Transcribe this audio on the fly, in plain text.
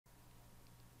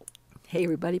Hey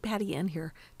everybody, Patty Ann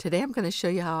here. Today I'm going to show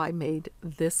you how I made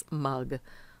this mug.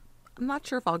 I'm not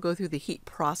sure if I'll go through the heat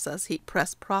press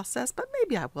process, but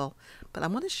maybe I will. But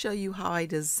I'm going to show you how I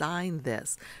designed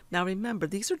this. Now remember,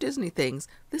 these are Disney things.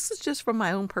 This is just for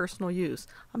my own personal use.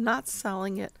 I'm not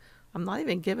selling it. I'm not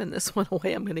even giving this one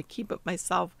away. I'm going to keep it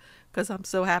myself because I'm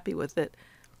so happy with it.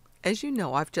 As you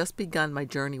know, I've just begun my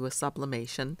journey with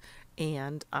sublimation,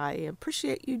 and I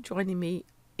appreciate you joining me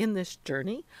in this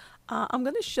journey. I'm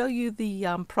going to show you the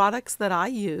products that I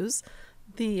use.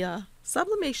 The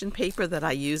sublimation paper that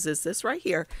I use is this right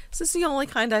here. This is the only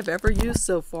kind I've ever used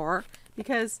so far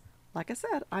because, like I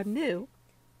said, I'm new.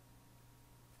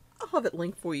 I'll have it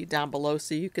linked for you down below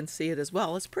so you can see it as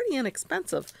well. It's pretty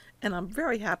inexpensive, and I'm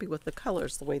very happy with the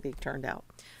colors, the way they turned out.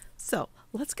 So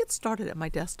let's get started at my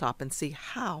desktop and see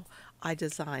how I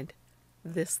designed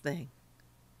this thing.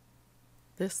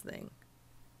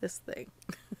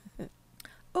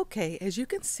 Okay, as you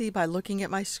can see by looking at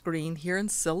my screen here in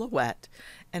Silhouette,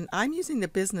 and I'm using the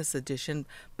business edition,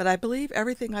 but I believe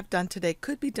everything I've done today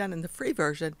could be done in the free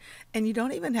version, and you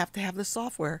don't even have to have the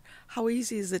software. How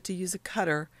easy is it to use a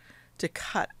cutter to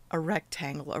cut a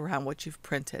rectangle around what you've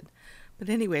printed? But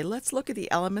anyway, let's look at the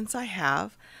elements I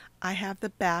have. I have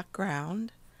the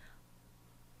background,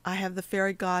 I have the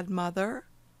fairy godmother,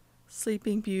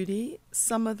 Sleeping Beauty,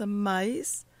 some of the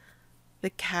mice, the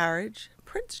carriage,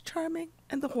 Prince Charming,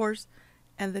 and the horse,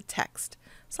 and the text.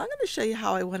 So I'm going to show you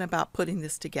how I went about putting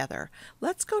this together.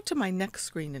 Let's go to my next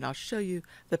screen and I'll show you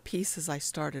the pieces I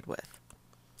started with.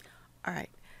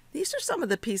 Alright, these are some of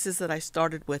the pieces that I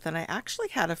started with, and I actually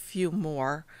had a few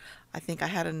more. I think I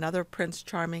had another Prince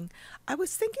Charming. I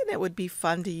was thinking it would be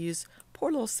fun to use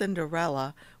poor little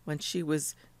Cinderella when she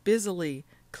was busily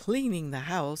cleaning the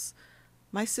house.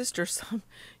 My sister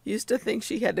used to think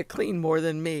she had to clean more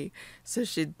than me, so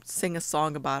she'd sing a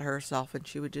song about herself, and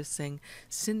she would just sing,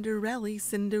 Cinderella,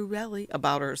 Cinderella,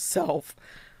 about herself.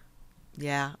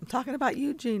 Yeah, I'm talking about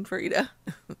you, Jean Frieda.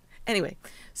 Anyway,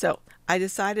 so I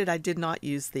decided I did not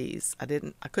use these.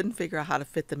 I couldn't figure out how to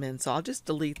fit them in, so I'll just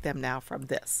delete them now from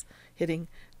this, hitting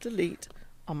delete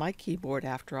on my keyboard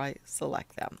after I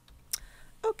select them.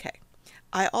 Okay,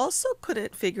 I also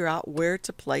couldn't figure out where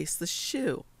to place the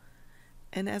shoe.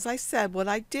 And as I said, what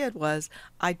I did was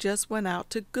I just went out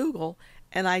to Google,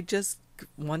 and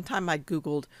one time I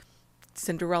Googled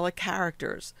Cinderella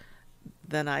characters.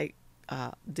 Then I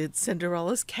did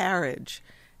Cinderella's carriage,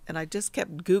 and I just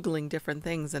kept Googling different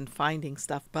things and finding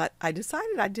stuff. But I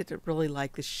decided I didn't really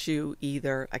like the shoe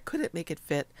either. I couldn't make it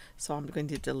fit, so I'm going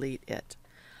to delete it.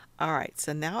 All right,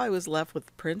 so now I was left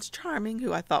with Prince Charming,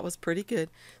 who I thought was pretty good,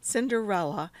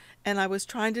 Cinderella, and I was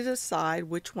trying to decide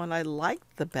which one I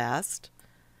liked the best.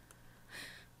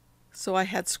 So I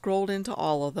had scrolled into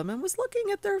all of them and was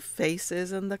looking at their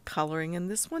faces and the coloring,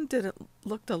 and this one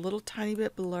looked a little tiny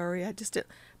bit blurry.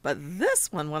 But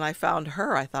this one, when I found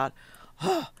her, I thought,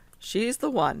 oh, she's the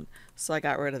one. So I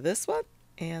got rid of this one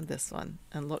and this one.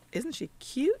 And look, isn't she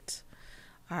cute?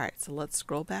 All right, so let's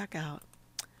scroll back out.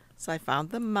 So I found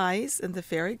the mice and the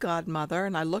fairy godmother,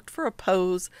 and I looked for a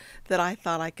pose that I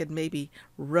thought I could maybe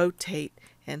rotate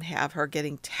and have her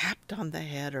getting tapped on the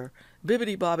head or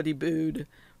bibbity bobbity booed.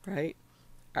 Right?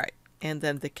 All right. And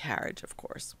then the carriage, of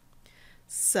course.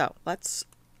 So let's,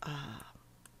 I'm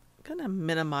going to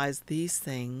minimize these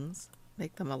things,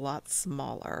 make them a lot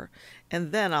smaller,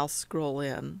 and then I'll scroll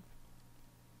in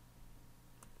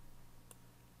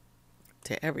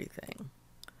to everything.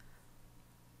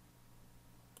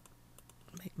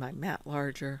 Make my mat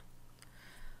larger.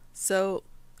 So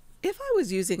if I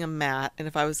was using a mat and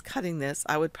if I was cutting this,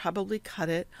 I would probably cut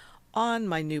it on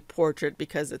my new portrait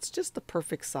because it's just the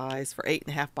perfect size for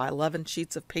 8.5 by 11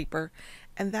 sheets of paper,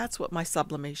 and that's what my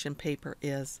sublimation paper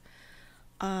is.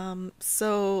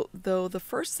 So though the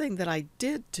first thing that I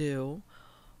did do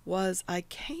was I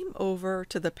came over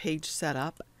to the page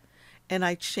setup and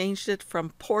I changed it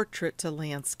from portrait to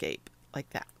landscape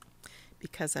like that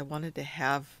because I wanted to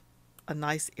have a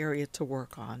nice area to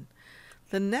work on.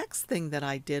 The next thing that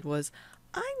I did was,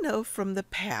 I know from the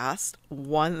past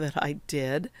one that I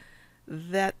did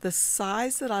that the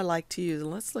size that I like to use,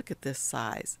 and let's look at this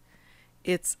size,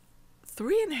 it's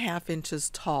 3.5 inches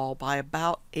tall by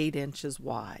about 8 inches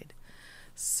wide.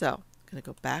 So I'm going to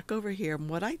go back over here, and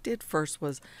what I did first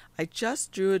was I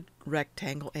just drew a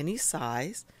rectangle any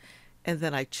size, and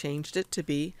then I changed it to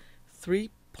be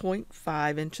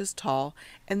 3.5 inches tall,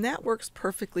 and that works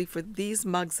perfectly for these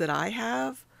mugs that I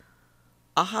have.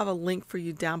 I'll have a link for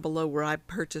you down below where I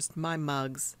purchased my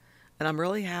mugs, and I'm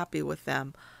really happy with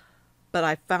them. But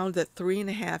I found that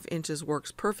 3.5 inches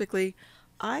works perfectly.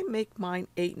 I make mine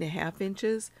 8.5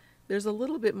 inches. There's a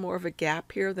little bit more of a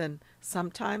gap here than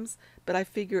sometimes, but I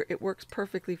figure it works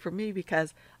perfectly for me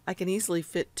because I can easily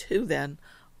fit two then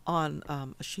on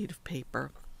a sheet of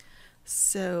paper.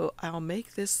 So I'll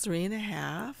make this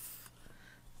 3.5,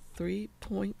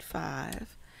 3.5,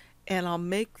 and I'll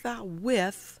make that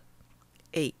width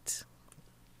 8,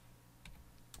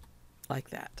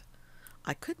 like that.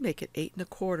 I could make it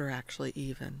 8.25 actually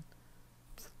even.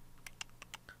 I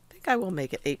think I will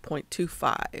make it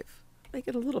 8.25. Make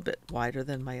it a little bit wider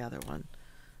than my other one.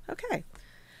 Okay.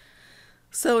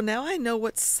 So now I know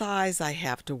what size I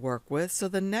have to work with. So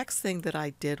the next thing that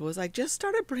I did was I just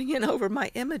started bringing over my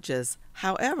images.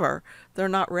 However, they're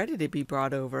not ready to be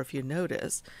brought over if you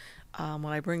notice. When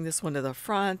I bring this one to the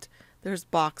front, there's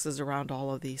boxes around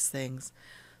all of these things.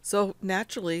 So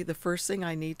naturally, the first thing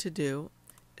I need to do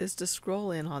is to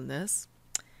scroll in on this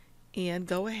and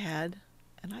go ahead,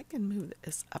 and I can move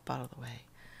this up out of the way.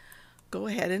 Go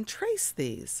ahead and trace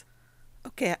these.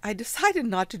 Okay, I decided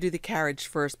not to do the carriage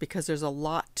first because there's a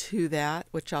lot to that,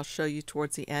 which I'll show you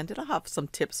towards the end, and I'll have some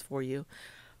tips for you.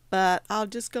 But I'll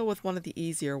just go with one of the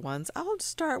easier ones. I'll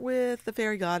start with the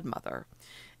fairy godmother.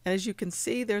 And as you can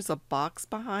see, there's a box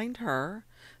behind her.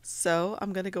 So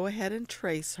I'm going to go ahead and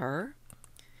trace her.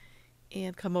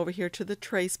 And come over here to the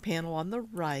trace panel on the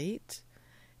right.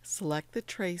 Select the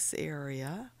trace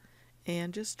area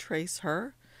and just trace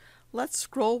her. Let's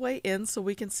scroll way in so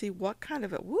we can see what kind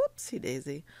of whoopsie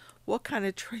daisy, what kind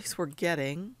of trace we're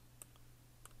getting.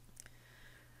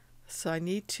 So I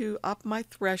need to up my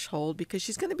threshold because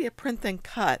she's going to be a print then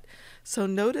cut. So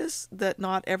notice that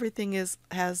not everything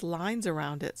has lines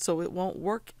around it, so it won't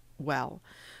work well.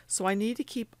 So I need to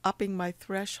keep upping my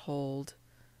threshold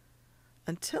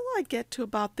until I get to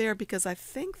about there, because I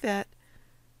think that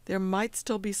there might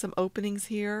still be some openings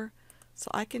here. So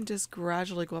I can just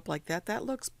gradually go up like that. That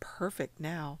looks perfect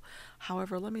now.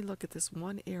 However, let me look at this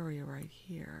one area right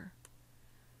here.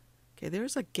 Okay,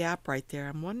 there's a gap right there.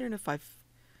 I'm wondering if I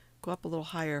go up a little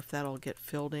higher, if that'll get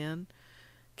filled in.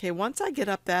 Okay, once I get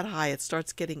up that high, it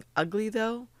starts getting ugly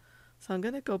though. So I'm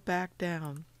going to go back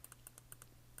down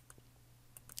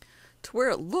to where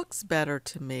it looks better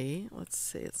to me. Let's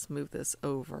see, let's move this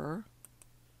over.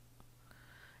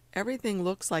 Everything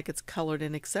looks like it's colored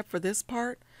in except for this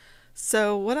part.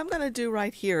 So what I'm going to do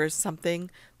right here is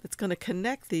something that's going to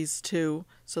connect these two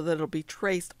so that it'll be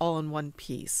traced all in one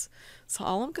piece. So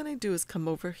all I'm going to do is come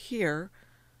over here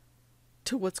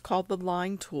to what's called the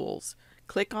line tools.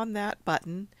 Click on that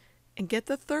button and get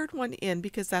the third one in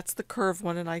because that's the curved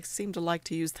one and I seem to like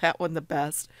to use that one the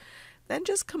best. Then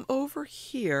just come over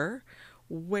here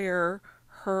where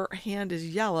her hand is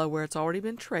yellow, where it's already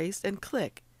been traced, and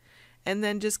click. And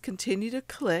then just continue to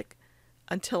click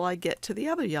until I get to the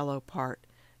other yellow part.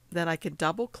 Then I can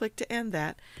double click to end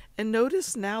that. And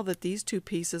notice now that these two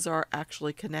pieces are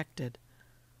actually connected.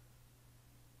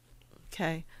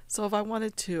 Okay, so if I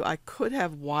wanted to, I could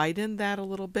have widened that a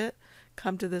little bit.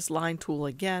 Come to this line tool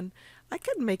again. I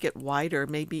could make it wider,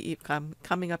 maybe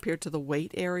coming up here to the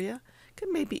weight area. Could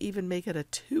maybe even make it a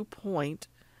 2-point.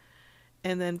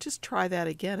 And then just try that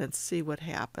again and see what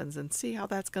happens and see how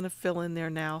that's going to fill in there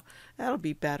now. That'll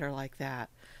be better like that.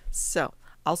 So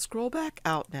I'll scroll back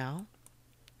out now.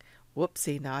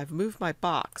 Whoopsie, now I've moved my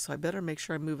box, so I better make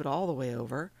sure I move it all the way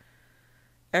over.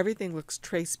 Everything looks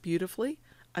traced beautifully.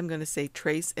 I'm going to say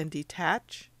trace and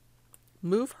detach.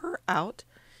 Move her out.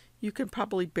 You can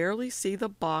probably barely see the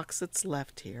box that's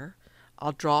left here.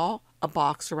 I'll draw a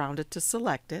box around it to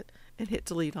select it and hit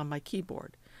delete on my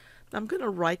keyboard. I'm going to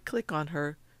right click on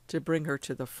her to bring her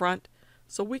to the front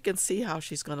so we can see how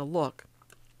she's going to look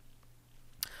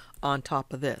on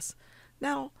top of this.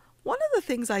 Now, one of the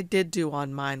things I did do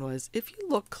on mine was, if you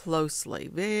look closely,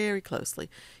 very closely,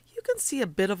 you can see a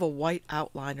bit of a white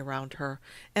outline around her,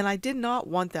 and I did not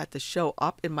want that to show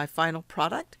up in my final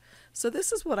product. So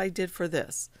this is what I did for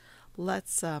this.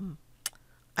 Let's I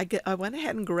went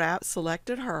ahead and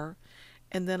selected her,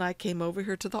 and then I came over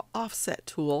here to the offset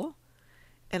tool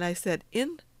and I said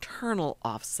internal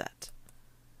offset.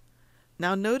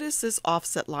 Now notice this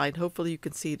offset line. Hopefully you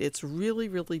can see it. It's really,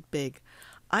 really big.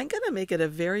 I'm going to make it a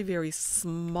very, very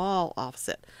small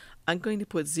offset. I'm going to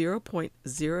put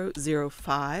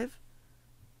 0.005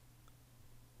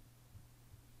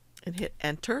 and hit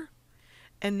enter.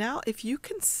 And now if you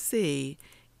can see,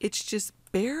 it's just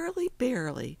barely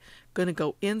going to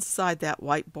go inside that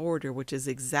white border, which is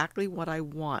exactly what I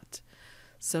want.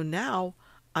 So now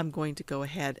I'm going to go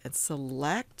ahead and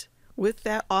select, with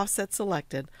that offset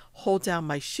selected, hold down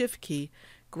my shift key,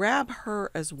 grab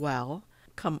her as well,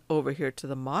 come over here to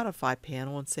the modify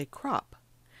panel and say crop.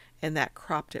 And that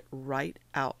cropped it right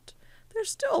out. There's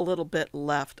still a little bit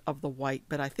left of the white,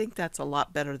 but I think that's a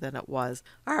lot better than it was.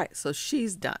 All right, so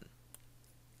she's done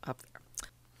up there.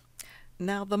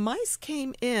 Now the mice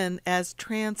came in as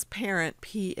transparent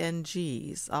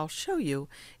PNGs. I'll show you.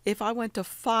 If I went to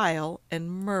File and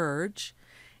Merge,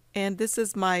 and this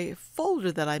is my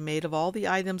folder that I made of all the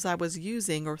items I was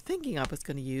using or thinking I was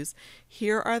going to use.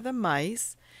 Here are the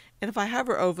mice. And if I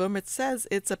hover over them, it says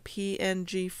it's a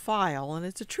PNG file, and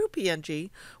it's a true PNG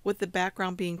with the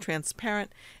background being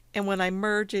transparent. And when I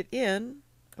merge it in,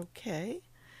 okay,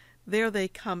 there they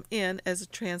come in as a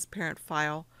transparent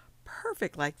file,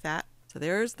 perfect like that. So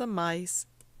there's the mice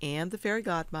and the fairy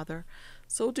godmother.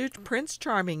 So we'll do Prince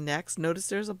Charming next. Notice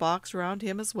there's a box around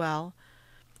him as well.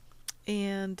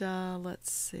 And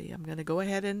let's see, I'm going to go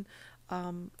ahead and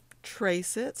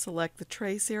trace it. Select the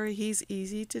trace area. He's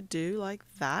easy to do like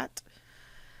that.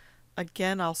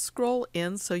 Again, I'll scroll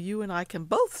in so you and I can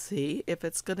both see if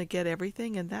it's going to get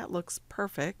everything, and that looks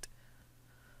perfect.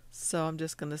 So I'm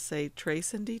just going to say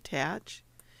trace and detach.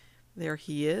 There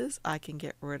he is. I can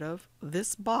get rid of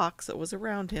this box that was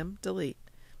around him, delete,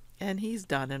 and he's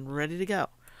done and ready to go.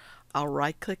 I'll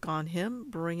right click on him,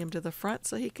 bring him to the front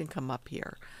so he can come up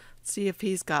here. See if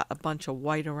he's got a bunch of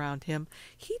white around him.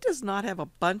 He does not have a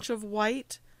bunch of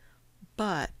white,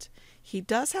 but he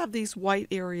does have these white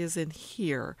areas in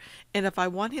here. And if I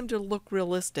want him to look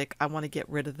realistic, I want to get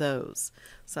rid of those.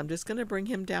 So I'm just going to bring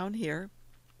him down here.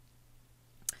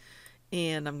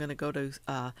 And I'm going to go to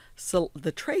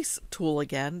the trace tool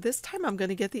again. This time I'm going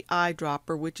to get the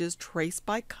eyedropper, which is trace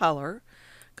by color.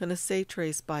 I'm going to say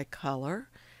trace by color.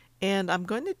 And I'm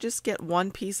going to just get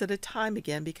one piece at a time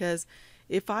again, because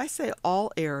if I say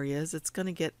all areas, it's going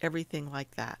to get everything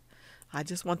like that. I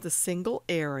just want the single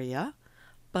area,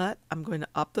 but I'm going to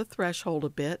up the threshold a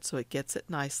bit so it gets it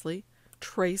nicely.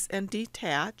 Trace and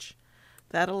detach.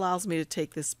 That allows me to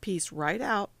take this piece right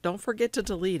out. Don't forget to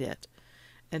delete it.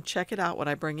 And check it out when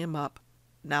I bring him up.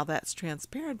 Now that's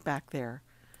transparent back there.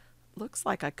 Looks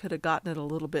like I could have gotten it a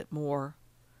little bit more,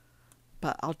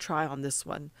 but I'll try on this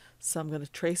one. So I'm going to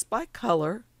trace by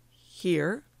color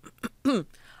here,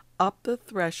 up the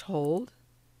threshold,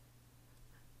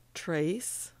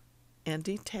 trace and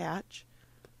detach,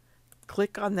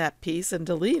 click on that piece and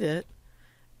delete it,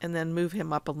 and then move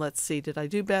him up, and let's see, did I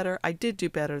do better? I did do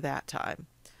better that time.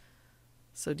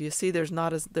 So do you see there's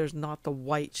not the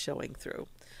white showing through?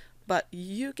 But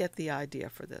you get the idea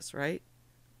for this, right?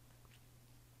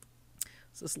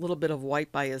 So this little bit of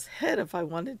white by his head, if I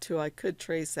wanted to, I could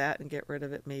trace that and get rid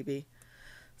of it maybe.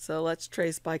 So let's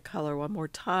trace by color one more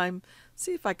time.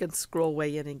 See if I can scroll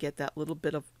way in and get that little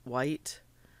bit of white.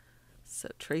 So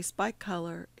trace by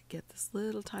color, get this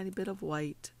little tiny bit of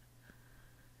white.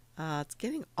 It's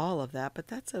getting all of that, but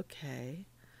that's okay.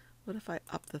 What if I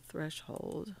up the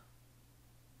threshold?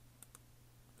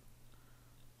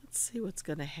 Let's see what's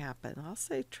going to happen. I'll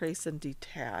say trace and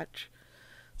detach.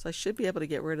 So I should be able to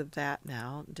get rid of that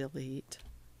now. Delete.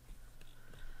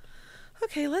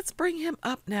 Okay, let's bring him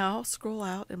up now. Scroll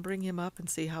out and bring him up and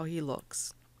see how he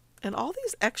looks. And all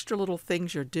these extra little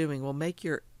things you're doing will make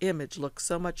your image look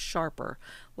so much sharper.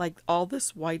 Like all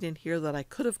this white in here that I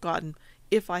could have gotten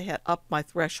if I had upped my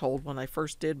threshold when I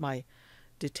first did my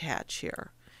detach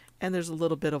here. And there's a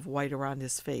little bit of white around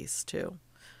his face too.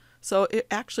 So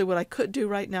actually what I could do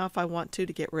right now if I want to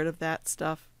get rid of that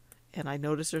stuff, and I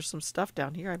notice there's some stuff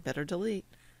down here, I better delete.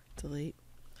 Delete.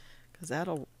 Because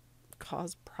that'll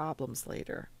cause problems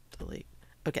later. Delete.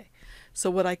 Okay. So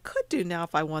what I could do now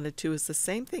if I wanted to is the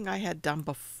same thing I had done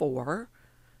before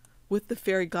with the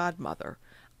fairy godmother.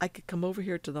 I could come over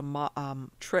here to the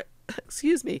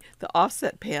the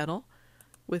offset panel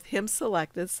with him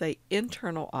selected, say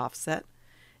internal offset,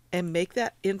 and make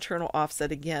that internal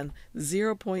offset again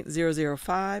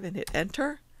 0.005 and hit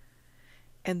enter.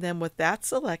 And then with that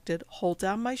selected, hold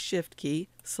down my shift key,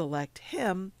 select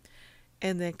him,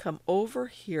 and then come over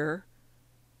here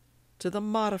to the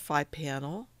modify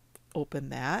panel, open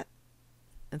that,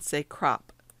 and say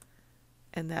crop.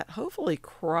 And that hopefully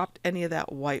cropped any of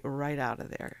that white right out of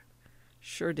there.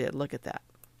 Sure did. Look at that.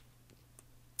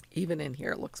 Even in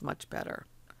here it looks much better.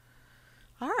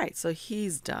 All right, so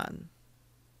he's done.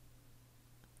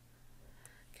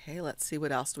 Okay, let's see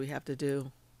what else do we have to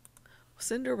do.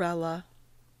 Cinderella.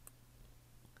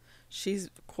 She's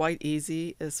quite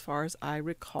easy as far as I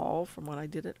recall from when I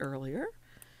did it earlier.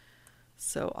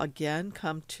 So again,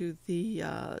 come to the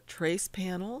trace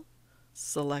panel,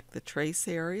 select the trace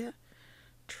area,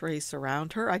 trace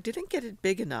around her. I didn't get it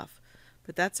big enough,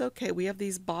 but that's okay. We have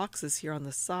these boxes here on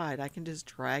the side. I can just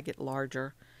drag it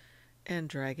larger and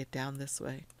drag it down this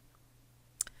way.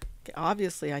 Okay,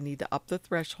 obviously I need to up the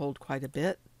threshold quite a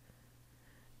bit.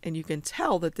 And you can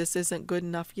tell that this isn't good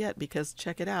enough yet because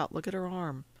check it out. Look at her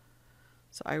arm.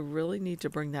 So I really need to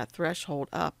bring that threshold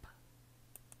up.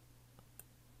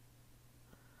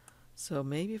 So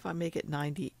maybe if I make it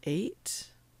 98,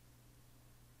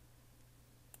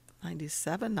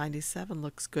 97, 97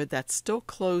 looks good. That's still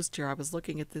closed here. I was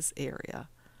looking at this area.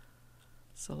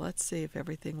 So let's see if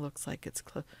everything looks like it's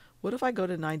closed. What if I go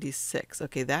to 96?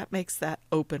 Okay, that makes that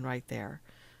open right there.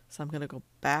 So I'm going to go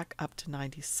back up to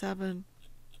 97.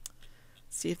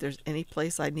 See if there's any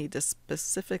place I need to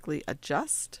specifically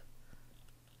adjust.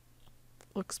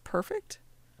 Looks perfect.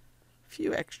 A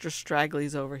few extra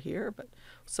stragglies over here, but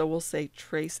so we'll say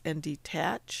trace and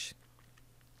detach.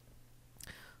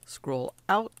 Scroll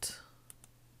out.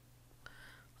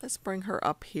 Let's bring her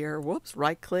up here. Whoops,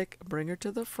 right click, bring her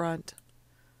to the front.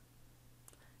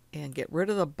 And get rid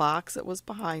of the box that was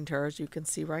behind her, as you can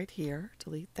see right here.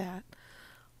 Delete that.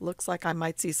 Looks like I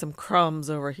might see some crumbs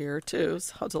over here too,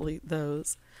 so I'll delete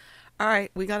those. All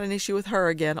right, we got an issue with her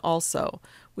again also.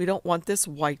 We don't want this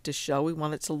white to show. We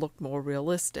want it to look more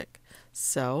realistic.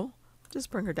 So just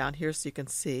bring her down here so you can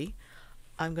see.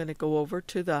 I'm going to go over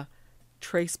to the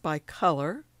trace by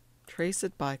color, trace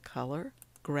it by color,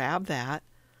 grab that,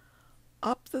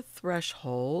 up the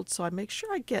threshold. So I make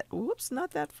sure I get, whoops,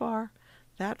 not that far,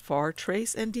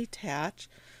 trace and detach,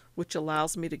 which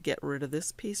allows me to get rid of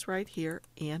this piece right here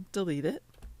and delete it.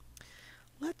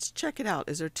 Let's check it out.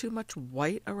 Is there too much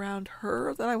white around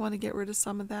her that I want to get rid of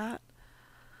some of that?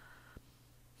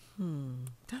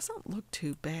 Doesn't look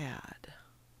too bad.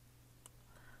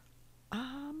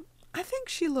 I think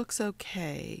she looks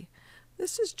okay.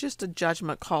 This is just a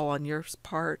judgment call on your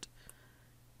part.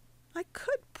 I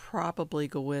could probably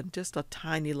go in just a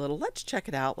tiny little. Let's check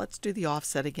it out. Let's do the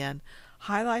offset again.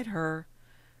 Highlight her,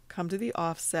 come to the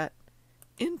offset,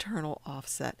 internal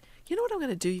offset. You know what I'm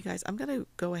going to do, you guys? I'm going to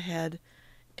go ahead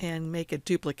and make a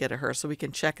duplicate of her so we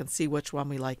can check and see which one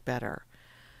we like better.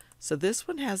 So this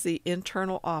one has the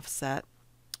internal offset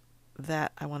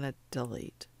that I want to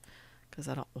delete because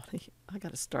I don't want to, I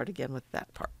got to start again with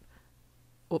that part.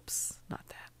 Oops, not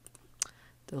that.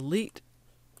 Delete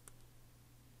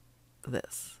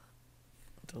this.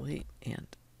 Delete and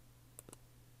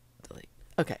delete.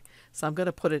 Okay, so I'm going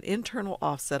to put an internal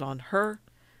offset on her,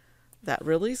 that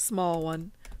really small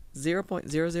one,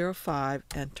 0.005,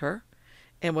 enter.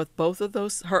 And with both of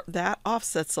those, that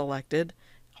offset selected,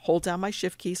 hold down my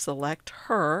shift key, select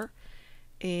her,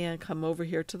 and come over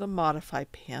here to the modify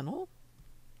panel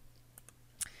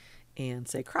and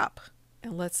say crop.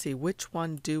 And let's see, which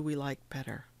one do we like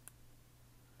better?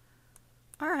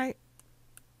 All right.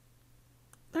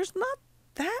 There's not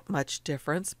that much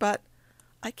difference, but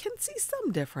I can see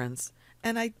some difference.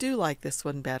 And I do like this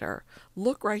one better.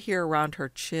 Look right here around her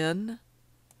chin.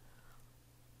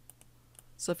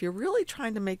 So if you're really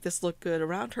trying to make this look good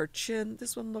around her chin,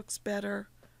 this one looks better.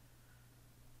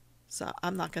 So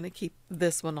I'm not going to keep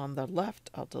this one on the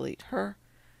left. I'll delete her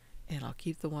and I'll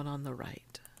keep the one on the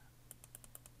right.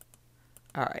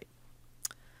 All right.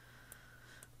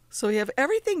 So we have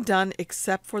everything done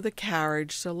except for the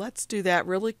carriage. So let's do that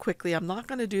really quickly. I'm not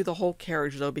going to do the whole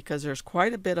carriage though because there's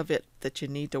quite a bit of it that you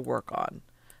need to work on.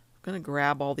 I'm going to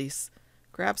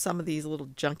grab some of these little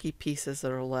junky pieces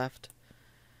that are left.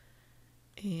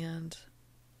 And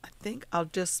I think I'll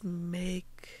just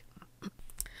make...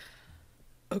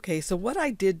 Okay, so what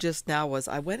I did just now was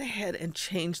I went ahead and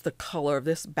changed the color of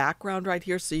this background right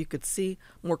here so you could see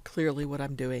more clearly what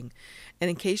I'm doing. And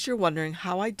in case you're wondering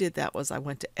how I did that was I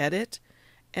went to Edit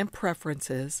and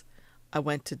Preferences. I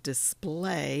went to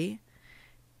Display.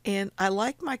 And I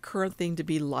like my current thing to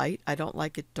be light. I don't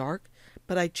like it dark.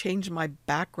 But I changed my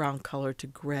background color to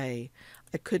gray.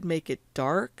 I could make it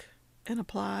dark and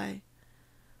apply.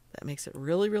 That makes it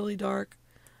really, really dark.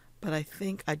 But I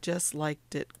think I just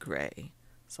liked it gray.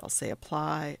 So I'll say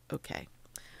apply, okay.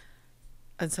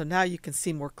 And so now you can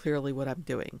see more clearly what I'm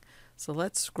doing. So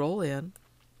let's scroll in.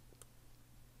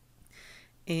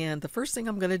 And the first thing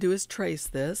I'm going to do is trace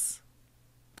this.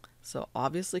 So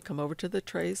obviously come over to the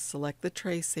trace, select the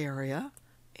trace area,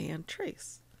 and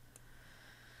trace.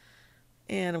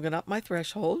 And I'm going to up my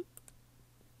threshold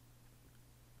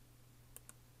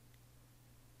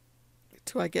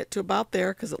till I get to about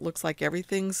there because it looks like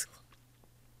everything's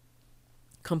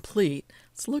complete.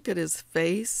 Let's look at his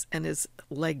face and his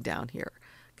leg down here.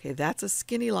 Okay, that's a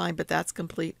skinny line, but that's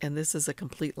complete, and this is a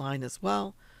complete line as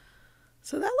well.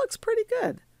 So that looks pretty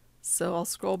good. So I'll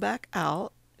scroll back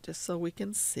out just so we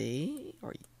can see,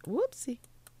 or whoopsie.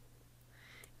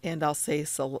 And I'll say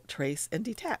trace and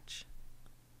detach.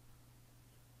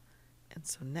 And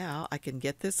so now I can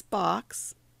get this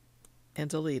box and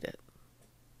delete it.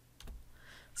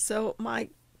 So my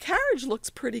carriage looks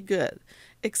pretty good,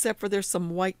 except for there's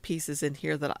some white pieces in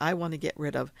here that I want to get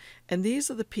rid of. And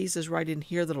these are the pieces right in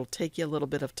here that'll take you a little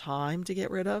bit of time to get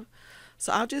rid of.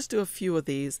 So I'll just do a few of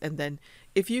these, and then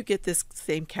if you get this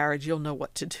same carriage, you'll know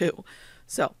what to do.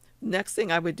 So next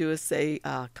thing I would do is say,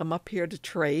 come up here to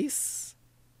trace,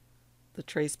 the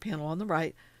trace panel on the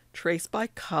right, trace by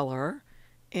color,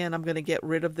 and I'm going to get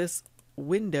rid of this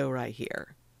window right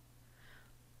here.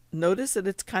 Notice that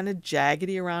it's kind of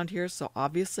jaggedy around here, so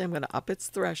obviously I'm going to up its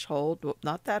threshold,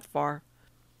 not that far.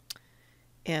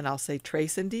 And I'll say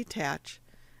trace and detach,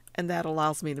 and that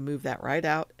allows me to move that right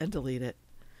out and delete it.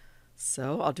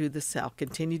 So I'll do this, I'll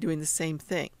continue doing the same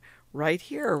thing. Right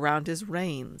here around his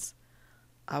reins,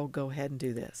 I'll go ahead and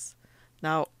do this.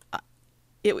 Now,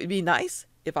 it would be nice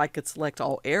if I could select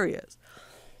all areas.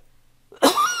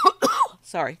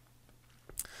 Sorry.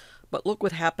 But look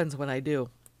what happens when I do.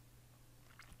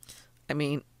 I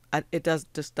mean, it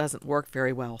just doesn't work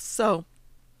very well. So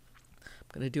I'm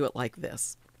going to do it like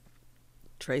this.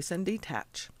 Trace and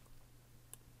detach.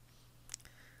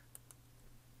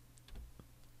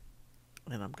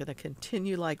 And I'm going to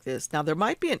continue like this. Now, there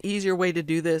might be an easier way to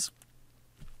do this.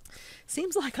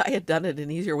 Seems like I had done it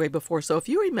an easier way before. So if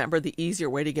you remember the easier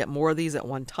way to get more of these at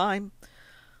one time,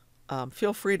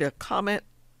 feel free to comment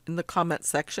in the comment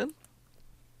section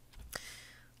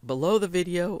below the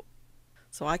video,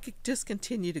 so I could just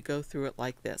continue to go through it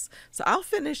like this. So I'll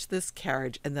finish this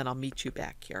carriage and then I'll meet you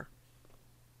back here.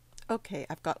 Okay,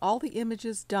 I've got all the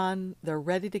images done. They're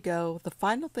ready to go. The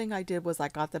final thing I did was I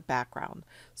got the background.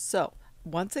 So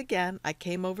once again, I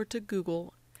came over to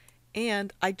Google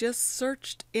and I just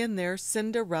searched in there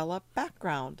Cinderella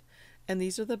background. And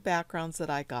these are the backgrounds that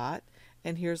I got.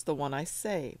 And here's the one I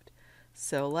saved.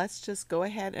 So let's just go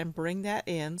ahead and bring that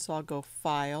in. So I'll go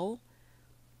File,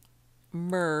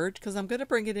 Merge, because I'm going to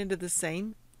bring it into the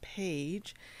same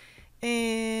page.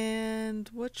 And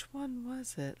which one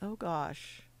was it? Oh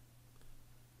gosh.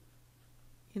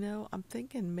 You know, I'm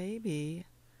thinking maybe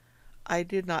I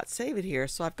did not save it here.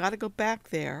 So I've got to go back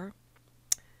there.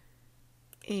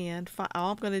 And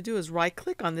all I'm going to do is right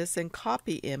click on this and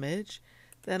copy image.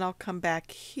 Then I'll come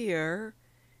back here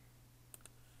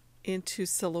into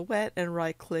Silhouette and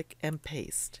right click and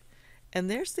paste. And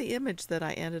there's the image that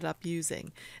I ended up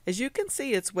using. As you can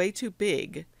see, it's way too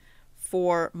big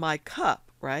for my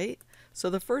cup, right? So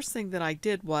the first thing that I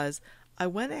did was I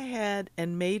went ahead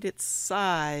and made its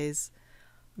size.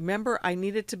 Remember, I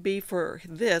needed to be for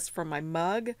this, for my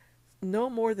mug,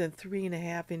 no more than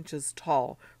 3.5 inches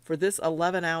tall for this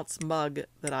 11-ounce mug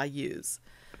that I use.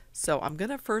 So I'm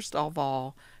going to first of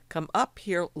all come up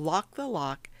here, lock the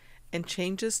lock, and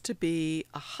change this to be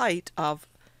a height of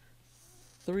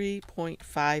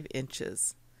 3.5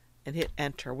 inches and hit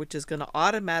enter, which is going to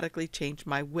automatically change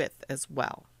my width as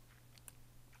well.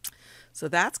 So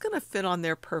that's going to fit on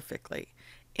there perfectly.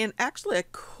 And actually I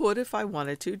could, if I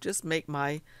wanted to, just make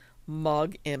my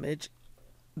mug image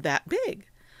that big.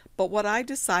 But what I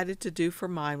decided to do for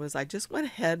mine was I just went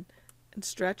ahead and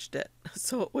stretched it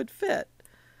so it would fit,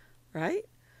 right?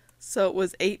 So it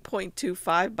was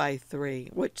 8.25 by 3,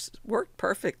 which worked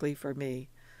perfectly for me.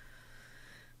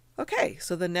 Okay,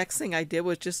 so the next thing I did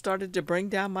was just started to bring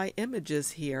down my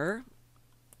images here.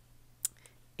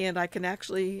 And I can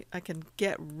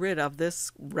get rid of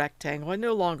this rectangle. I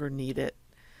no longer need it.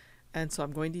 And so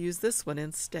I'm going to use this one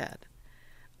instead.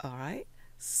 All right,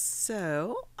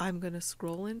 so I'm going to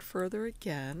scroll in further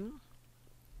again.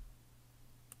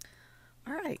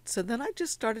 All right, so then I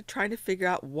just started trying to figure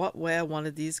out what way I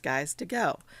wanted these guys to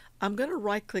go. I'm going to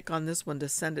right click on this one to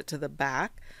send it to the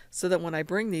back so that when I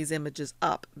bring these images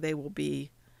up, they will be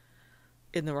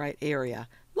in the right area.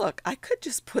 Look, I could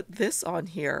just put this on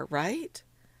here, right?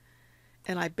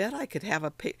 And I bet I could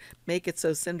have make it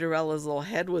so Cinderella's little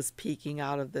head was peeking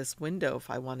out of this window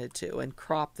if I wanted to, and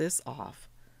crop this off.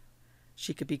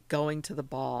 She could be going to the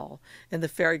ball, and the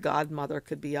fairy godmother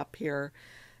could be up here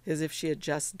as if she had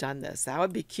just done this. That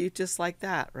would be cute just like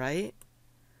that, right?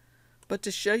 But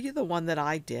to show you the one that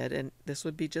I did, and this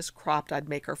would be just cropped, I'd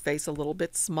make her face a little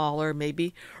bit smaller,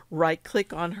 maybe right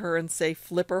click on her and say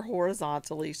flip her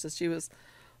horizontally so she was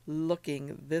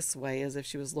looking this way as if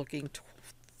she was looking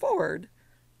forward,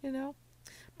 you know.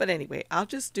 But anyway, I'll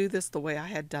just do this the way I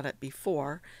had done it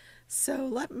before. So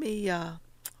let me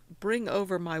bring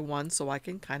over my one so I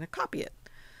can kind of copy it.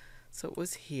 So it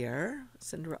was here.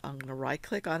 I'm going to right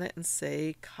click on it and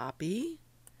say copy.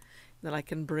 Then I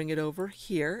can bring it over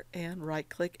here and right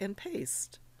click and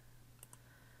paste.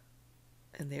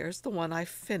 And there's the one I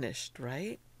finished,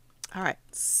 right? All right,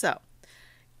 so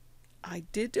I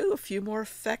did do a few more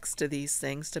effects to these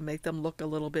things to make them look a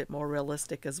little bit more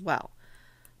realistic as well.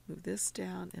 Move this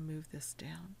down and move this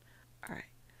down. All right.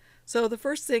 So the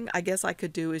first thing I guess I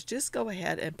could do is just go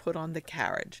ahead and put on the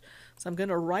carriage. So I'm going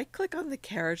to right click on the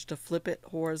carriage to flip it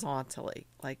horizontally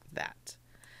like that.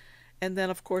 And then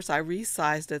of course I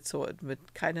resized it so it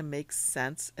would kind of make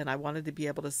sense, and I wanted to be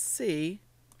able to see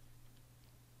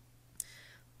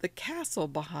the castle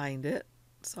behind it.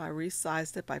 So I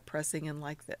resized it by pressing in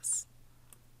like this.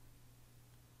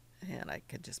 And I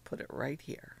could just put it right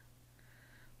here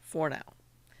for now.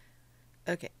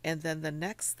 Okay, and then the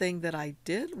next thing that I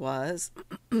did was,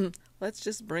 let's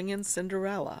just bring in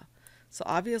Cinderella. So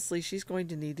obviously she's going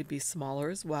to need to be smaller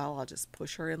as well. I'll just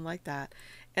push her in like that.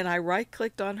 And I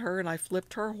right-clicked on her and I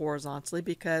flipped her horizontally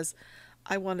because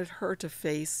I wanted her to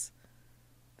face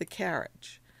the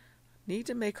carriage. Need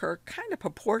to make her kind of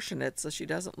proportionate so she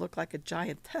doesn't look like a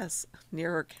giantess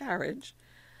near her carriage.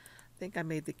 I think I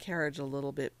made the carriage a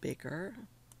little bit bigger.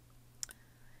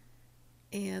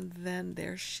 And then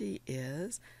there she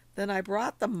is. Then I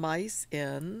brought the mice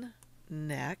in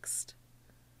next.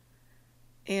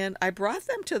 And I brought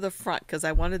them to the front because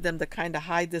I wanted them to kind of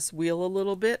hide this wheel a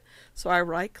little bit. So I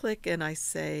right click and I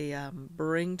say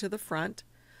bring to the front.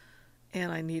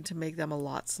 And I need to make them a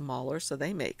lot smaller so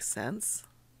they make sense.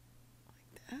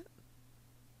 Like that.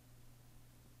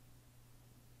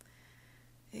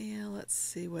 And let's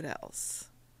see what else.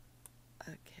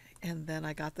 Okay. And then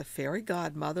I got the fairy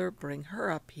godmother, bring her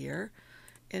up here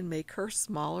and make her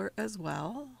smaller as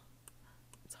well.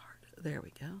 It's hard. There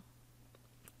we go.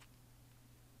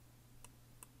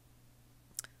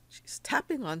 She's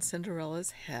tapping on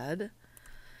Cinderella's head.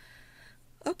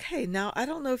 Okay, now I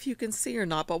don't know if you can see or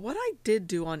not, but what I did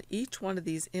do on each one of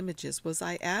these images was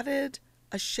I added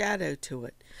a shadow to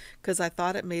it because I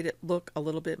thought it made it look a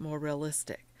little bit more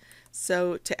realistic.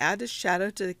 So to add a shadow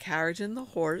to the carriage and the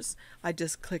horse, I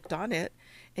just clicked on it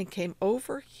and came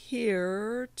over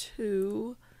here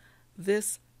to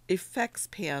this effects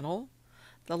panel.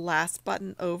 The last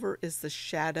button over is the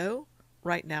shadow.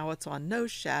 Right now it's on no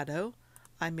shadow.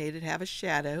 I made it have a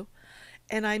shadow.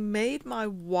 And I made my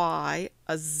Y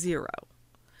a 0.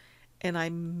 And I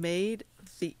made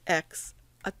the X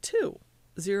a 2,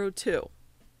 0, 2.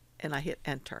 And I hit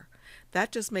enter.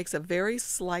 That just makes a very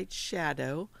slight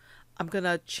shadow. I'm going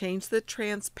to change the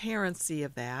transparency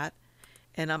of that,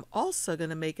 and I'm also going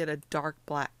to make it a dark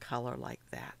black color like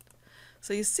that.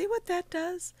 So you see what that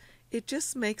does? It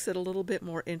just makes it a little bit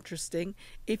more interesting.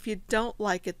 If you don't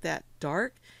like it that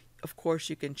dark, of course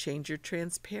you can change your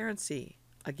transparency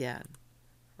again,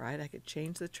 right? I could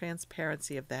change the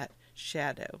transparency of that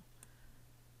shadow.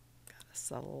 Gotta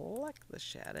select the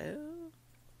shadow.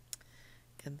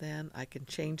 And then I can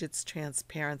change its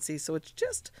transparency so it's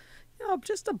just,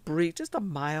 just a brief, just a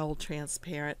mild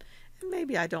transparent. And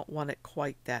maybe I don't want it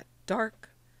quite that dark.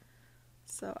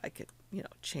 So I could,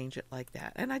 change it like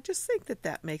that. And I just think that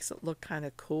that makes it look kind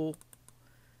of cool.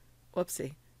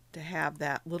 Whoopsie. To have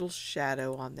that little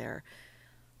shadow on there.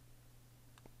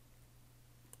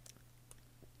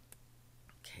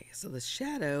 Okay, so the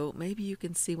shadow, maybe you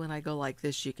can see when I go like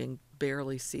this, you can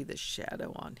barely see the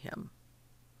shadow on him.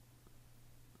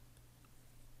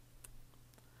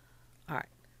 All right,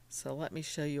 so let me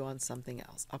show you on something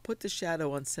else. I'll put the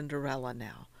shadow on Cinderella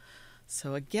now.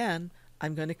 So again,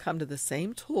 I'm going to come to the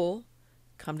same tool,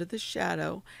 come to the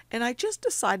shadow, and I just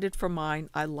decided for mine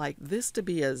I like this to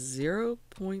be a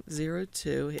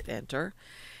 0.02, hit enter,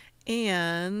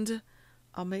 and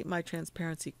I'll make my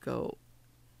transparency go,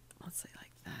 let's say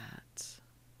like that,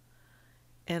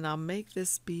 and I'll make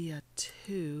this be a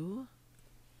 2,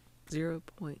 0.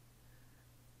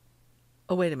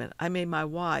 Oh, wait a minute. I made my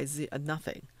Y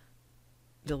nothing.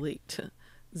 Delete.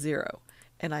 0.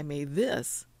 And I made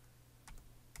this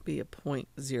be a 0.02.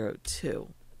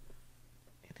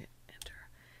 And hit enter.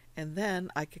 And then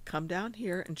I could come down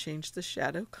here and change the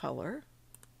shadow color.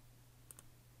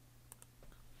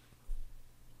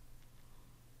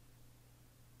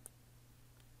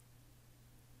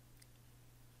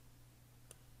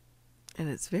 And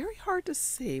it's very hard to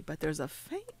see, but there's a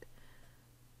faint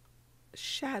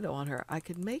shadow on her. I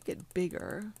could make it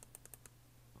bigger.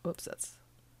 Whoops, that's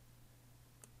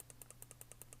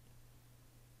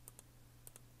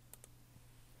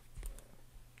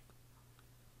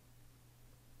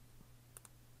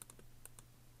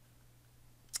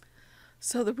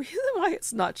so the reason why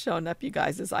it's not showing up, you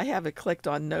guys, is I have it clicked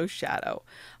on no shadow.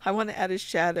 I want to add a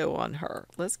shadow on her.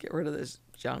 Let's get rid of this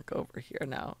junk over here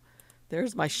now.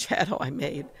 There's my shadow I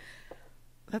made.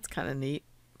 That's kind of neat.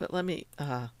 But let me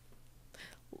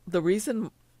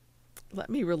let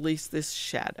me release this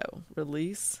shadow.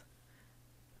 Release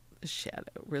the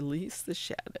shadow. Release the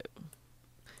shadow.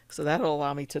 So that'll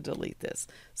allow me to delete this.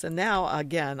 So now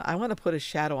again, I want to put a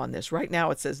shadow on this. Right now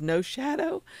it says no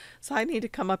shadow. So I need to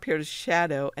come up here to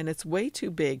shadow, and it's way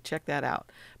too big. Check that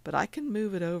out. But I can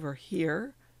move it over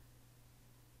here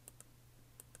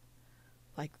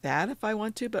like that if I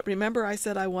want to. But remember I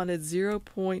said I wanted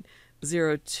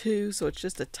 0.02, so it's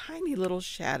just a tiny little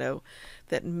shadow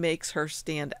that makes her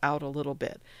stand out a little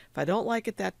bit. If I don't like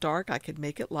it that dark, I could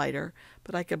make it lighter,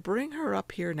 but I could bring her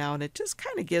up here now, and it just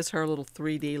kind of gives her a little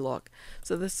 3D look.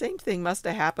 So the same thing must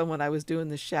have happened when I was doing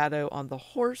the shadow on the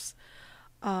horse.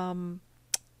 I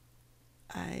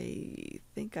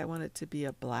think I want it to be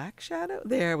a black shadow.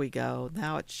 There we go.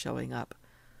 Now it's showing up.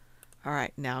 All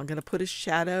right, now I'm going to put a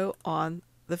shadow on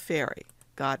the fairy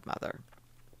godmother.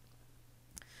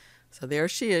 So there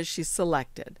she is. She's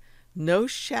selected. No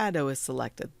shadow is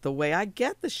selected. The way I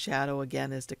get the shadow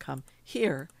again is to come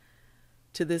here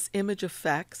to this image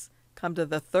effects, come to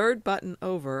the third button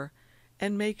over,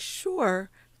 and make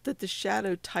sure that the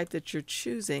shadow type that you're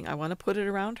choosing, I want to put it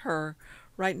around her.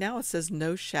 Right now it says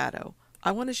no shadow.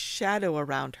 I want a shadow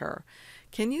around her.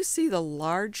 Can you see the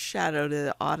large shadow that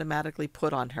it automatically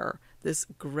put on her? This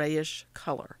grayish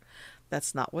color.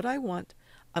 That's not what I want.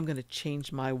 I'm going to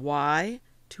change my Y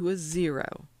to a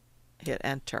 0. Hit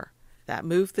enter. That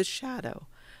moved the shadow.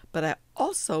 But I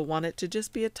also want it to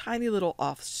just be a tiny little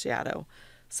off shadow.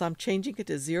 So I'm changing it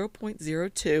to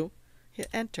 0.02. Hit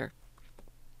enter.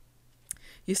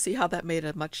 You see how that made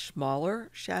a much smaller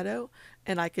shadow?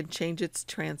 And I can change its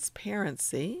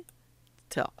transparency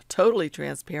to totally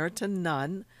transparent to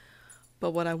none.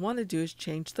 But what I want to do is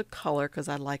change the color because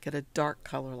I like it a dark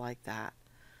color like that.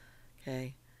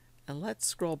 Okay, and let's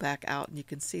scroll back out, and you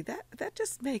can see that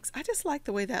just makes, I just like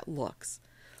the way that looks.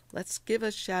 Let's give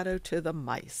a shadow to the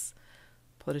mice.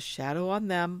 Put a shadow on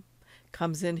them.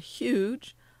 Comes in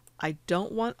huge. I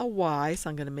don't want a Y, so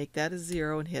I'm going to make that a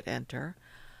 0 and hit enter.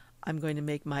 I'm going to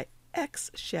make my X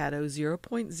shadow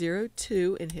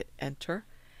 0.02 and hit enter.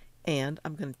 And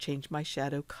I'm going to change my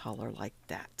shadow color like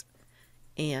that.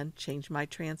 And change my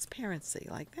transparency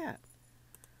like that.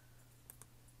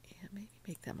 And maybe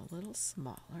make them a little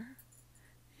smaller.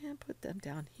 And put them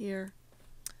down here.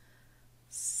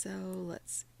 So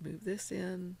let's move this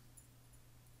in.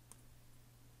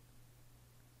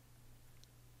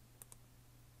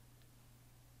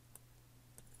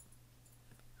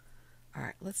 All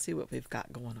right, let's see what we've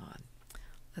got going on.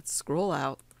 Let's scroll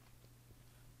out.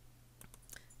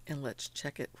 And let's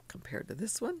check it compared to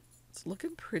this one. It's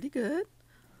looking pretty good.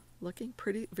 Looking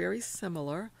pretty, very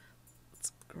similar.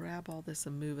 Let's grab all this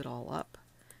and move it all up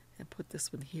and put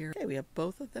this one here. Okay, we have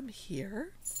both of them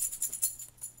here.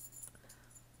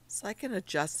 So I can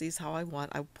adjust these how I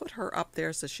want. I put her up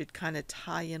there so she'd kind of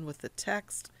tie in with the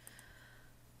text.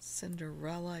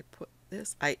 Cinderella, I put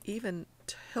this. I even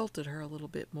tilted her a little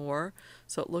bit more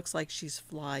so it looks like she's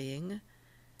flying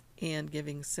and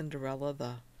giving Cinderella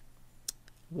the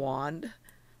wand.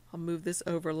 I'll move this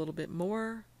over a little bit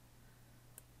more.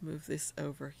 Move this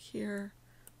over here.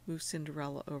 Move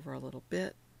Cinderella over a little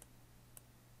bit.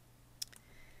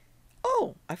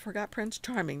 Oh, I forgot Prince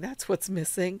Charming. That's what's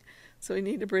missing. So we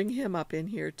need to bring him up in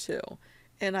here too.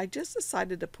 And I just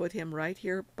decided to put him right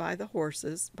here by the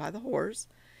horses, by the horse.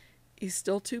 He's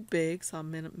still too big, so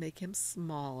I'm going to make him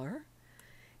smaller.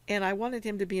 And I wanted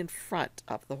him to be in front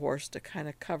of the horse to kind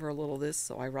of cover a little of this.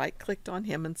 So I right-clicked on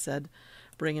him and said,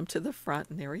 bring him to the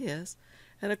front, and there he is.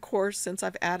 And of course, since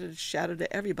I've added a shadow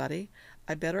to everybody,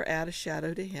 I better add a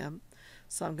shadow to him.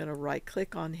 So I'm going to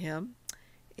right-click on him,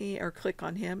 or click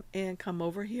on him, and come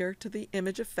over here to the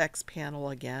Image Effects panel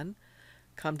again.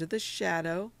 Come to the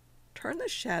shadow, turn the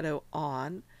shadow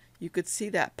on. You could see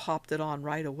that popped it on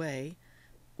right away.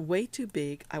 Way too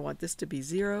big. I want this to be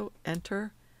 0,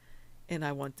 enter. And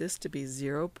I want this to be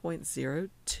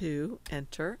 0.02,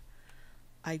 enter.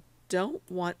 I don't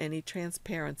want any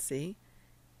transparency.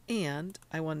 And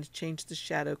I want to change the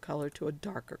shadow color to a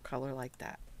darker color like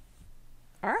that.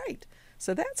 All right,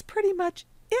 so that's pretty much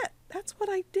it. That's what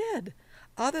I did,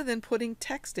 other than putting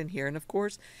text in here. And of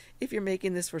course, if you're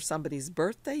making this for somebody's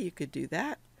birthday, you could do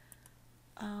that.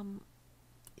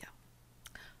 Yeah.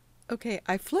 Okay,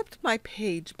 I flipped my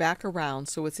page back around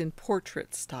so it's in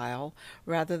portrait style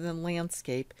rather than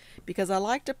landscape, because I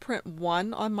like to print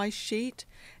one on my sheet,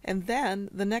 and then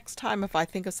the next time if I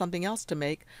think of something else to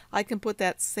make, I can put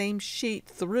that same sheet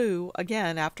through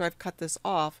again after I've cut this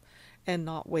off and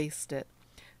not waste it.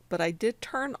 But I did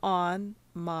turn on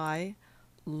my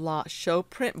show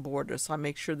print border, so I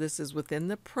make sure this is within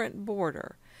the print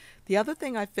border. The other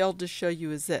thing I failed to show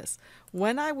you is this.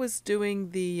 When I was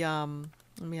doing the,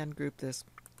 let me ungroup this.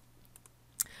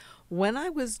 When I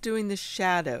was doing the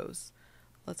shadows,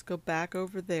 let's go back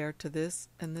over there to this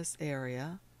and this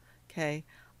area. Okay,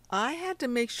 I had to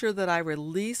make sure that I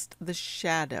released the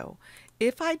shadow.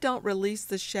 If I don't release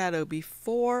the shadow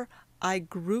before I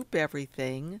group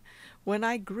everything, when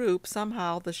I group,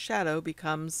 somehow the shadow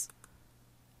becomes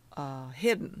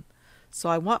hidden. So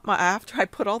I want after I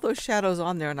put all those shadows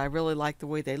on there and I really like the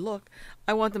way they look,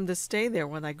 I want them to stay there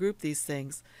when I group these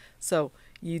things. So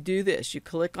you do this, you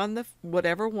click on the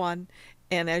whatever one,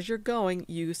 and as you're going,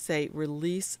 you say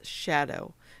release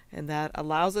shadow, and that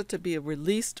allows it to be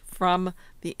released from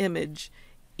the image,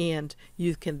 and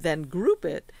you can then group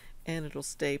it and it'll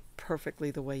stay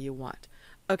perfectly the way you want.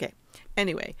 Okay,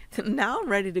 anyway, now I'm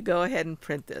ready to go ahead and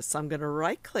print this. So I'm going to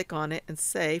right click on it and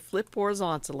say flip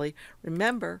horizontally.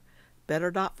 Remember,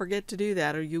 better not forget to do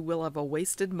that or you will have a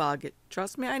wasted mug.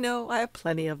 Trust me, I know, I have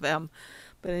plenty of them.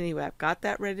 But anyway, I've got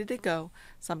that ready to go.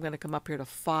 So I'm going to come up here to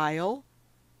File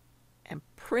and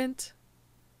Print.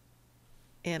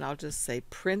 And I'll just say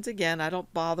print again. I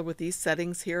don't bother with these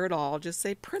settings here at all. I'll just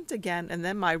say print again, and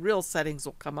then my real settings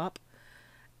will come up.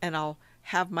 And I'll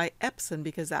have my Epson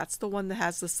because that's the one that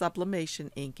has the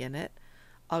sublimation ink in it.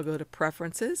 I'll go to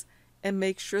Preferences and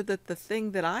make sure that the thing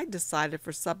that I decided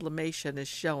for sublimation is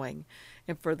showing.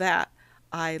 And for that,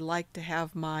 I like to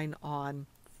have mine on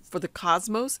for the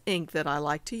Cosmos ink that I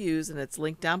like to use, and it's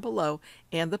linked down below,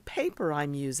 and the paper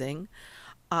I'm using.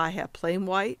 I have plain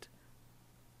white,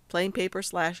 plain paper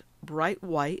 / bright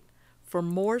white. For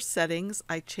more settings,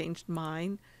 I changed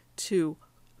mine to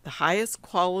the highest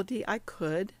quality I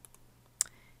could.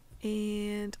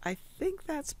 And I think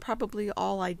that's probably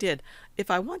all I did.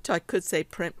 If I want to, I could say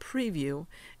print preview,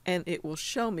 and it will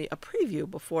show me a preview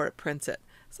before it prints it.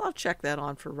 So I'll check that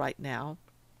on for right now.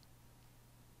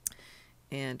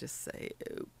 And just say,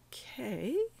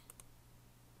 okay.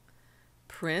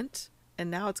 Print.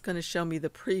 And now it's going to show me the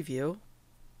preview.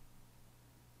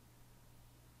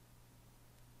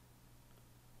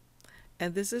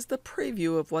 And this is the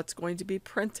preview of what's going to be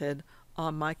printed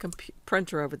on my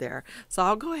printer over there. So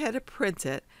I'll go ahead and print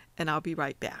it, and I'll be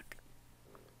right back.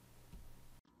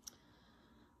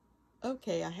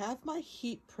 Okay, I have my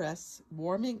heat press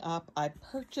warming up. I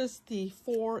purchased the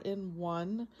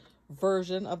 4-in-1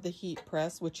 version of the heat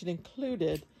press, which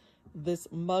included this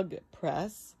mug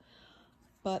press.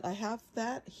 But I have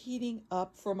that heating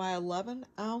up for my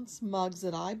 11-ounce mugs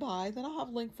that I buy, that I'll have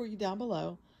a link for you down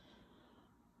below.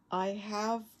 I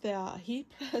have the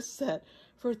heat press set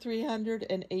for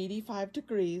 385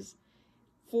 degrees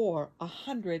for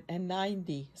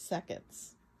 190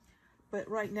 seconds. But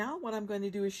right now what I'm going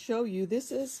to do is show you,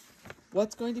 this is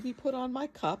what's going to be put on my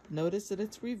cup. Notice that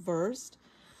it's reversed.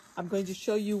 I'm going to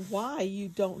show you why you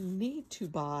don't need to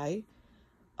buy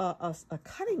a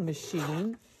cutting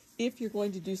machine if you're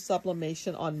going to do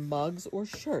sublimation on mugs or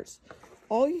shirts.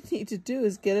 All you need to do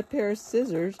is get a pair of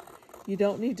scissors. You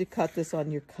don't need to cut this on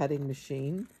your cutting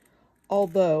machine,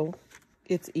 although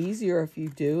it's easier if you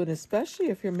do, and especially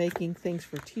if you're making things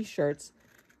for t-shirts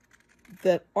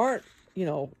that aren't, you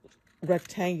know,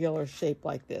 rectangular shape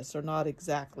like this, or not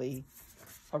exactly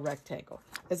a rectangle.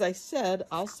 As I said,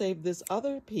 I'll save this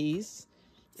other piece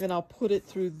and I'll put it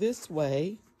through this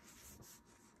way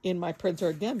in my printer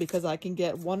again, because I can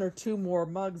get 1 or 2 more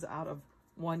mugs out of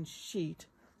one sheet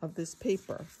of this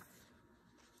paper.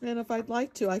 And if I'd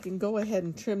like to, I can go ahead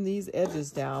and trim these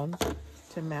edges down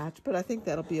to match, but I think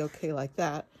that'll be okay like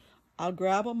that. I'll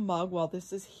grab a mug while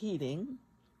this is heating.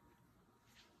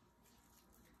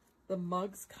 The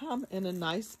mugs come in a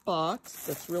nice box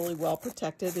that's really well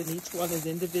protected, and each one is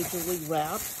individually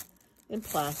wrapped in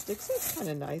plastic, so it's kind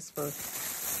of nice for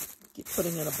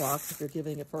putting in a box if you're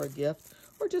giving it for a gift,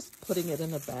 or just putting it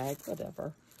in a bag,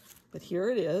 whatever. But here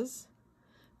it is.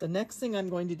 The next thing I'm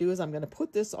going to do is I'm going to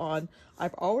put this on.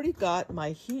 I've already got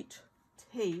my heat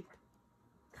tape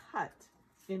cut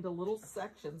into little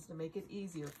sections to make it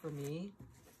easier for me.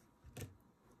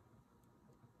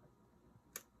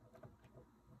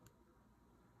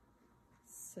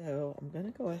 So I'm going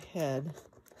to go ahead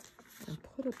and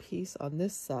put a piece on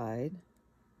this side.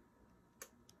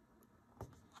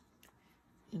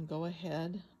 And go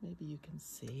ahead, maybe you can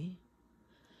see,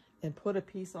 and put a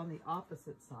piece on the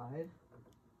opposite side,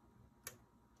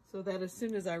 so that as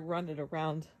soon as I run it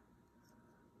around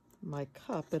my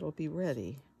cup, it'll be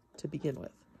ready to begin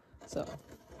with. So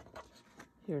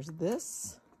here's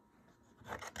this.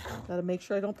 Gotta make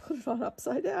sure I don't put it on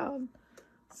upside down.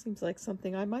 Seems like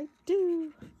something I might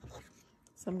do.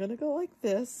 So I'm gonna go like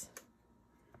this,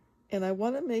 and I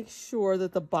want to make sure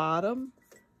that the bottom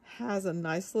has a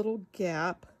nice little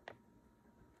gap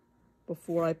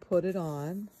before I put it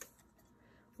on.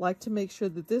 Like to make sure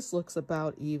that this looks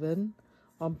about even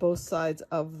on both sides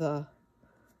of the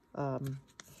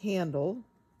handle.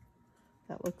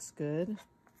 That looks good.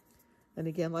 And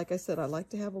again, like I said, I like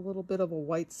to have a little bit of a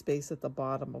white space at the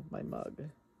bottom of my mug.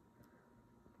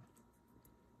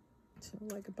 So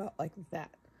about like that.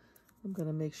 I'm going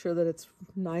to make sure that it's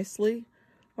nicely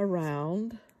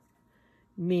around,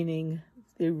 meaning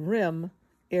the rim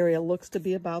area looks to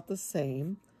be about the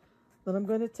same. Then I'm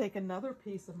going to take another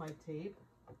piece of my tape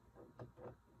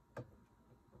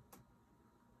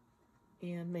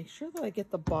and make sure that I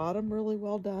get the bottom really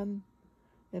well done.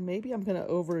 And maybe I'm going to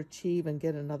overachieve and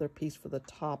get another piece for the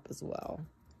top as well.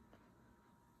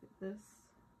 Like this.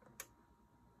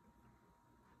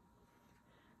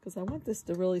 Because I want this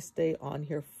to really stay on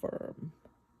here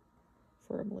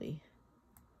firmly.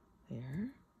 There.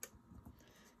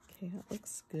 Okay, that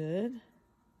looks good.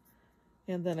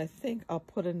 And then I think I'll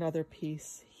put another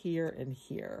piece here and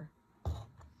here.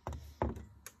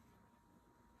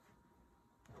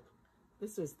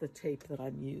 This is the tape that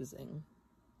I'm using.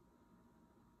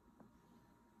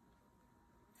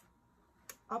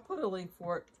 I'll put a link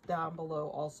for it down below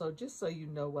also, just so you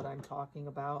know what I'm talking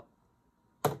about.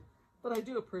 But I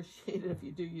do appreciate it if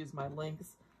you do use my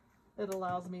links. It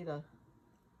allows me to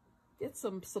get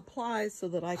some supplies so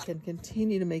that I can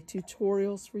continue to make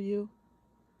tutorials for you.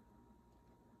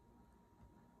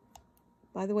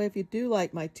 By the way, if you do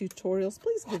like my tutorials,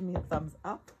 please give me a thumbs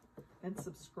up and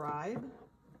subscribe.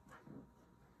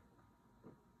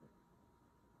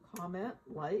 Comment,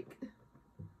 like.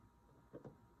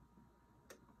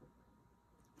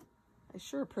 I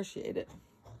sure appreciate it.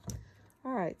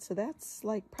 All right, so that's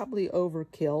like probably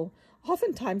overkill.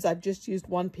 Oftentimes I've just used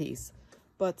one piece,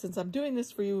 but since I'm doing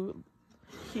this for you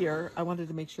here, I wanted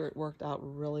to make sure it worked out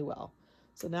really well.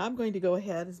 So now I'm going to go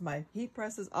ahead, as my heat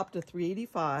press is up to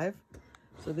 385,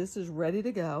 so this is ready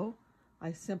to go.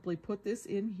 I simply put this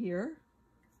in here.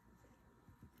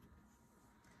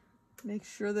 Make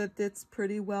sure that it's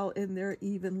pretty well in there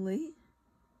evenly.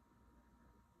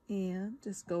 And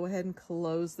just go ahead and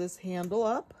close this handle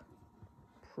up.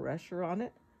 Pressure on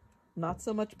it. Not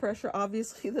so much pressure,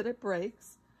 obviously, that it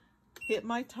breaks. Hit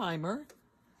my timer.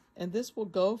 And this will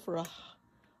go for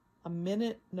a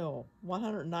minute, no,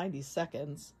 190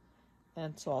 seconds.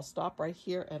 And so I'll stop right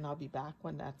here and I'll be back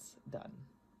when that's done.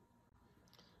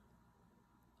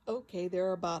 Okay, there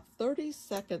are about 30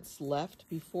 seconds left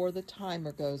before the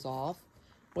timer goes off.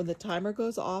 When the timer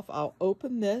goes off, I'll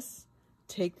open this,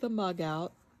 take the mug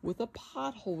out with a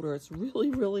pot holder. It's really,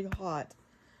 really hot.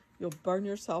 You'll burn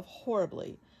yourself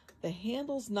horribly. The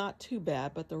handle's not too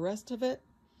bad, but the rest of it,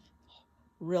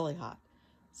 really hot.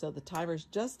 So the timer's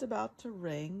just about to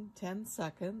ring, 10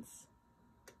 seconds.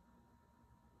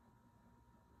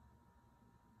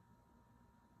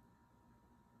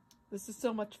 This is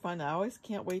so much fun. I always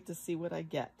can't wait to see what I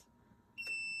get.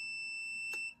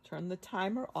 Turn the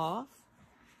timer off.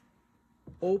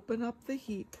 Open up the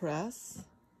heat press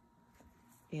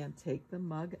and take the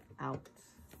mug out.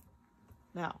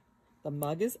 Now, the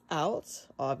mug is out,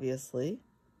 obviously.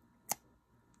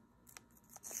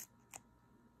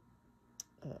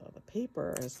 The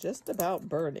paper is just about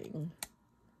burning.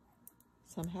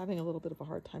 So I'm having a little bit of a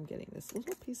hard time getting this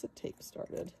little piece of tape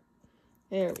started.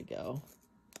 There we go.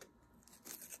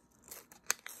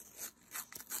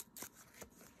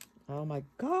 Oh my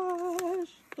gosh.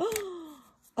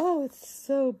 Oh, it's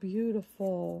so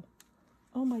beautiful.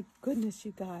 Oh my goodness,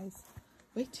 you guys.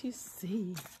 Wait till you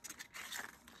see.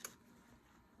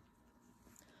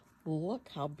 Look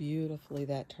how beautifully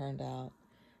that turned out.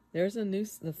 There's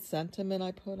the sentiment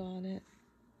I put on it.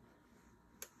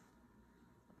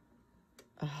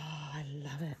 Oh, I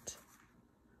love it.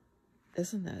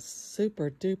 Isn't that super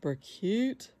duper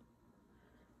cute?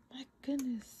 My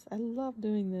goodness, I love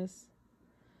doing this.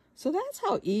 So that's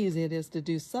how easy it is to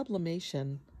do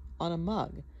sublimation on a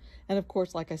mug. And of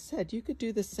course, like I said, you could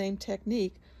do the same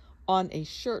technique on a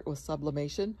shirt with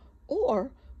sublimation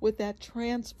or with that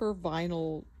transfer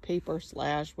vinyl paper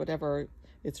 / whatever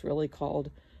it's really called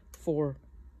for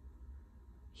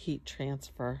heat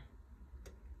transfer.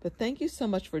 But thank you so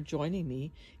much for joining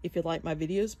me. If you like my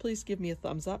videos, please give me a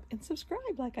thumbs up and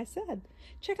subscribe, like I said.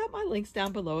 Check out my links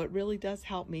down below. It really does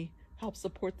help me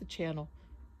support the channel.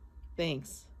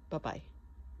 Thanks. Bye-bye.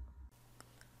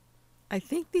 I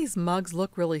think these mugs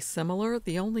look really similar.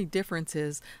 The only difference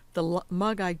is the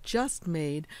mug I just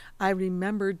made, I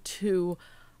remembered to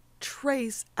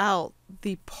trace out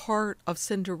the part of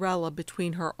Cinderella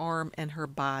between her arm and her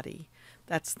body.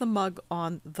 That's the mug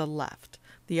on the left.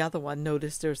 The other one,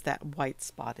 notice there's that white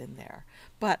spot in there.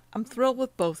 But I'm thrilled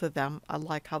with both of them. I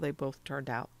like how they both turned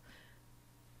out.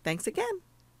 Thanks again.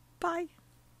 Bye.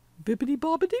 Bibbidi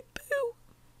bobbidi boo.